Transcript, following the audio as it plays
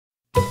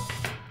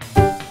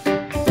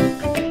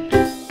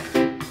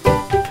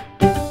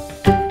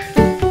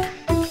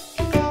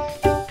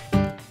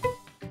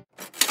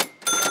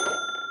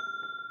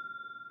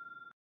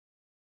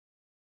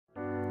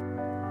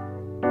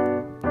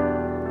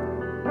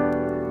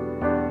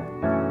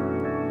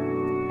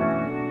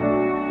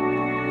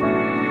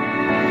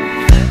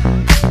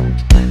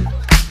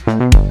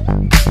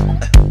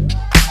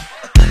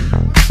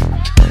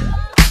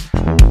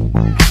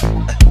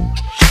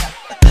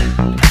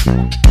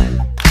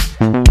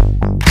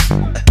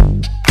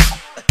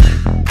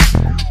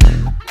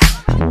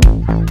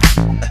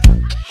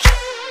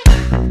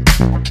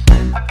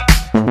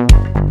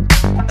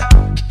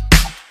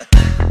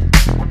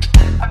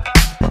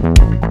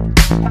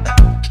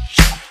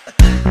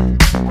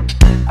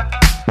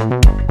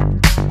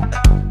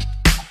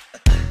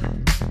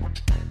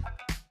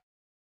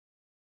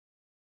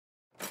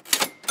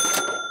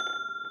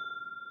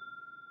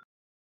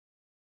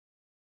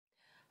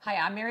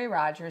I'm Mary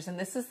Rogers, and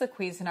this is the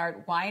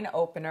Cuisinart wine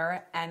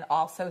opener and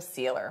also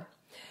sealer.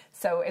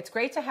 So it's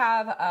great to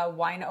have a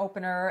wine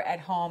opener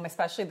at home,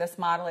 especially this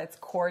model. It's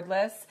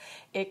cordless.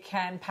 It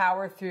can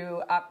power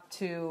through up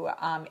to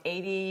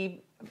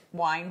 80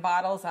 wine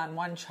bottles on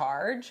one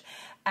charge,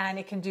 and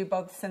it can do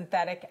both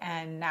synthetic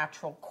and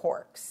natural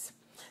corks.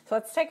 So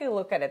let's take a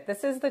look at it.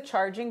 This is the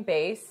charging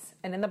base,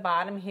 and in the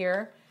bottom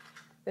here,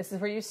 this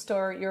is where you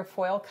store your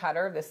foil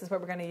cutter. This is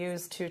what we're going to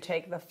use to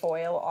take the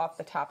foil off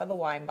the top of the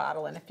wine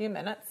bottle in a few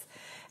minutes.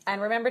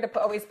 And remember to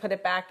always put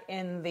it back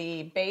in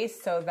the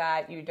base so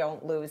that you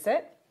don't lose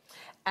it.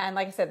 And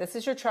like I said, this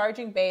is your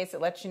charging base. It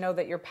lets you know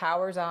that your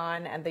power's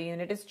on and the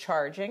unit is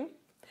charging.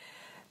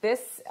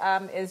 This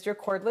is your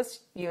cordless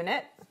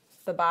unit.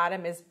 The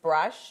bottom is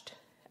brushed.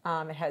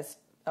 It has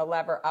a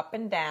lever up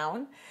and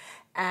down.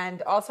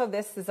 And also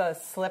this is a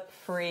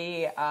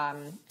slip-free,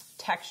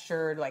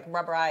 textured, like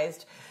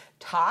rubberized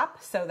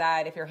top, so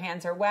that if your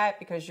hands are wet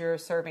because you're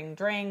serving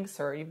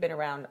drinks or you've been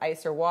around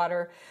ice or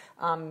water,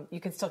 you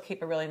can still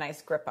keep a really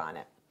nice grip on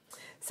it.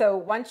 So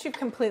once you've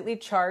completely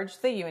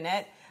charged the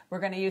unit, we're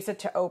going to use it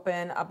to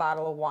open a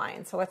bottle of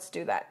wine. So let's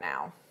do that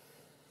now.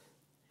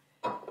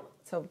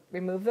 So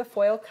remove the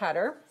foil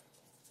cutter.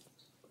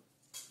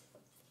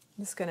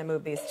 I'm just going to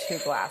move these two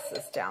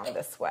glasses down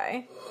this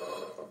way.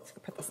 Let's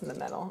put this in the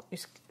middle.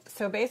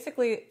 So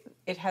basically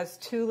it has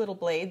two little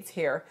blades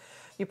here.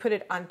 You put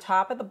it on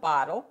top of the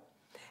bottle,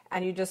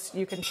 and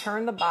you can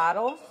turn the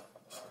bottle,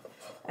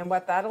 and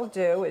what that'll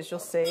do is, you'll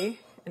see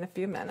in a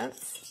few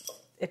minutes,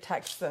 it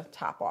takes the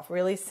top off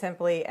really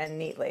simply and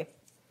neatly.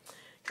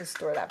 Just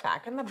store that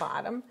back in the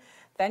bottom.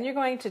 Then you're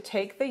going to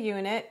take the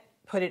unit,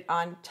 put it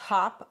on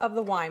top of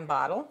the wine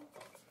bottle,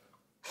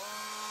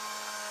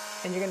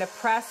 and you're going to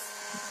press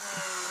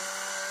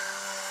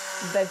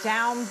the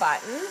down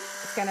button.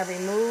 It's going to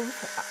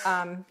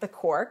remove the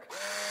cork,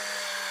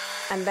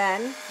 and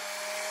then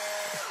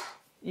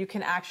you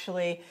can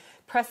actually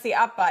press the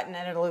up button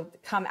and it'll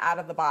come out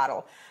of the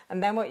bottle.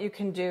 And then what you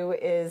can do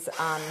is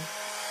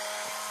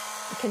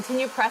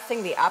continue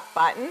pressing the up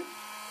button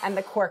and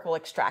the cork will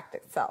extract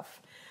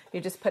itself.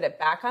 You just put it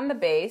back on the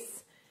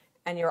base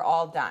and you're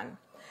all done.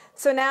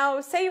 So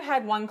now say you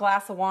had one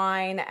glass of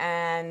wine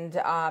and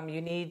you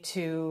need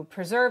to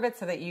preserve it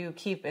so that you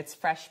keep its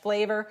fresh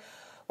flavor.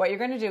 What you're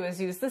going to do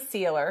is use the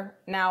sealer.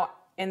 Now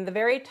in the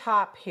very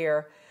top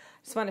here,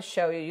 I just want to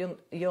show you,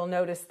 you'll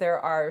notice there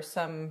are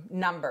some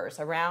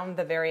numbers around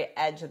the very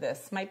edge of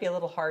this. Might be a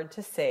little hard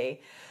to see,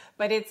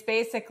 but it's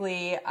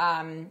basically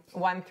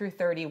 1 through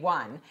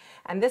 31.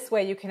 And this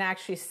way you can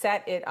actually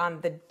set it on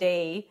the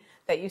day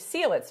that you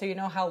seal it, so you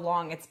know how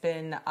long it's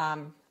been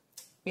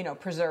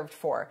preserved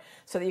for,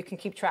 so that you can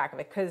keep track of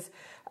it. Because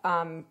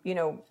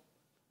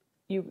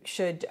you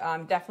should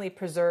definitely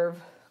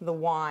preserve the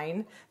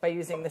wine by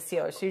using the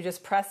sealer. So you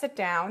just press it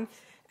down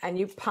and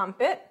you pump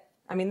it.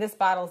 I mean, this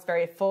bottle is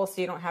very full,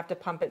 so you don't have to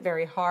pump it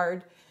very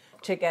hard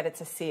to get it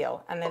to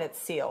seal, and then it's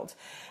sealed.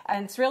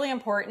 And it's really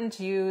important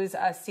to use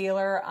a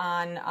sealer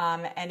on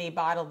any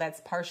bottle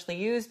that's partially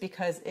used,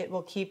 because it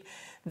will keep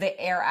the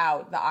air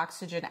out, the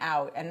oxygen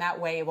out, and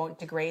that way it won't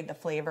degrade the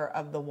flavor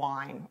of the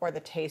wine or the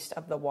taste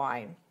of the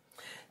wine.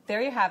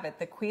 There you have it,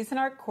 the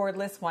Cuisinart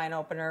cordless wine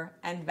opener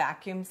and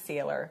vacuum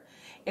sealer.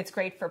 It's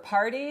great for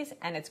parties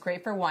and it's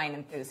great for wine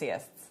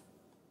enthusiasts.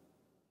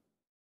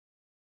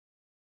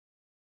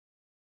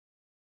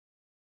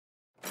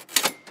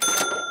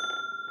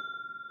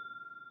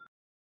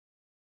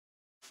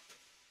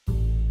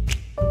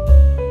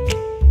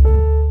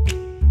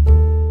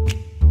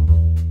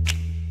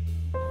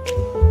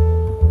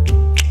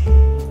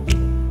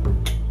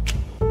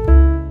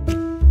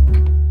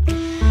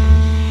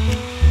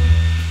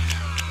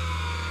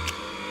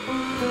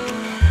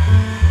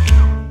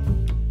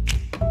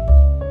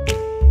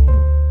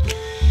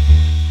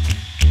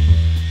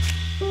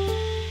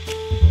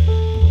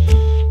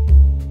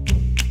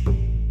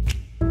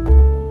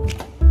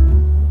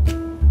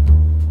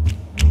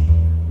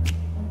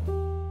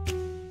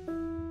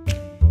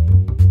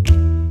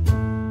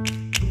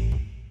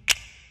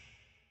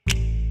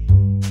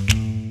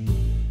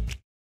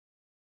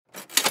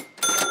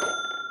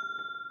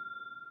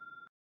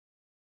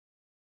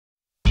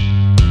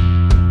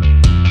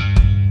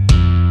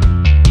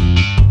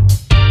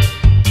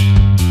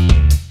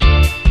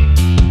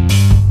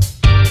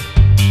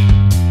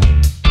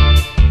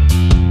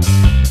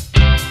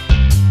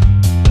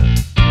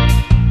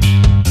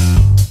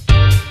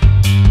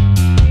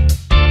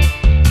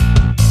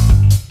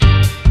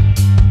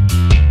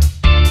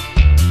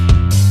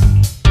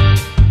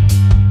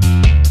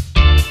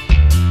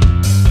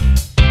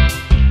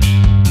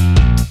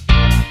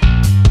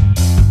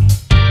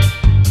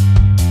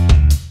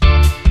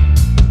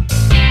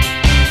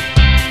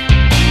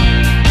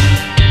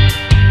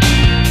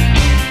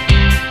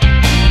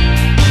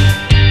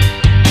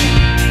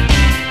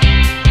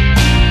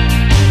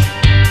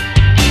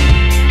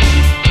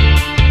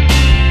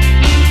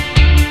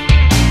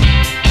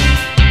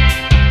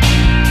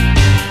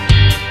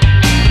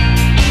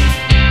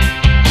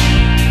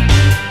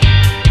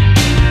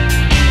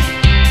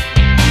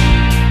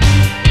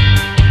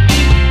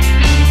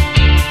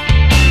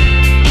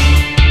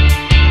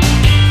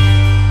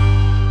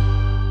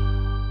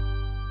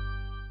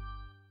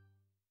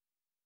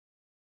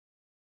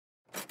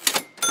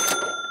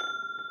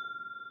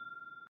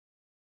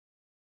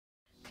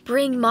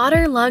 Bring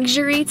modern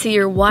luxury to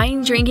your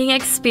wine drinking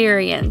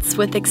experience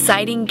with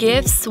Exciting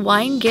Gifts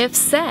Wine Gift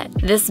Set.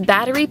 This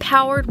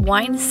battery-powered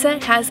wine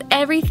set has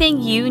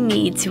everything you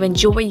need to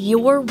enjoy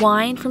your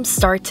wine from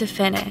start to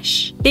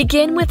finish.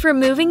 Begin with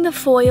removing the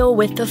foil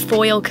with the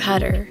foil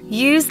cutter.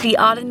 Use the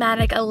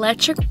automatic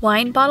electric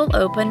wine bottle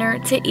opener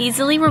to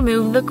easily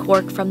remove the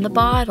cork from the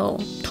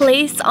bottle.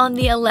 Place on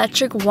the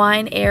electric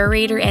wine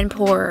aerator and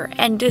pourer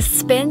and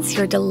dispense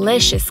your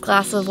delicious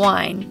glass of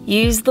wine.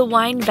 Use the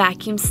wine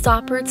vacuum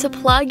stopper to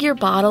plug your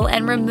bottle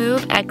and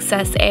remove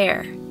excess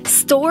air.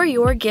 Store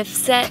your gift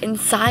set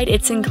inside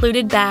its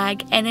included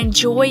bag and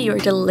enjoy your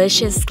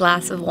delicious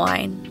glass of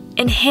wine.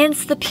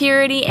 Enhance the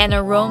purity and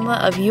aroma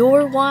of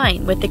your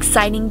wine with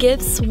Exciting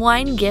Gifts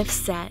Wine Gift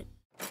Set.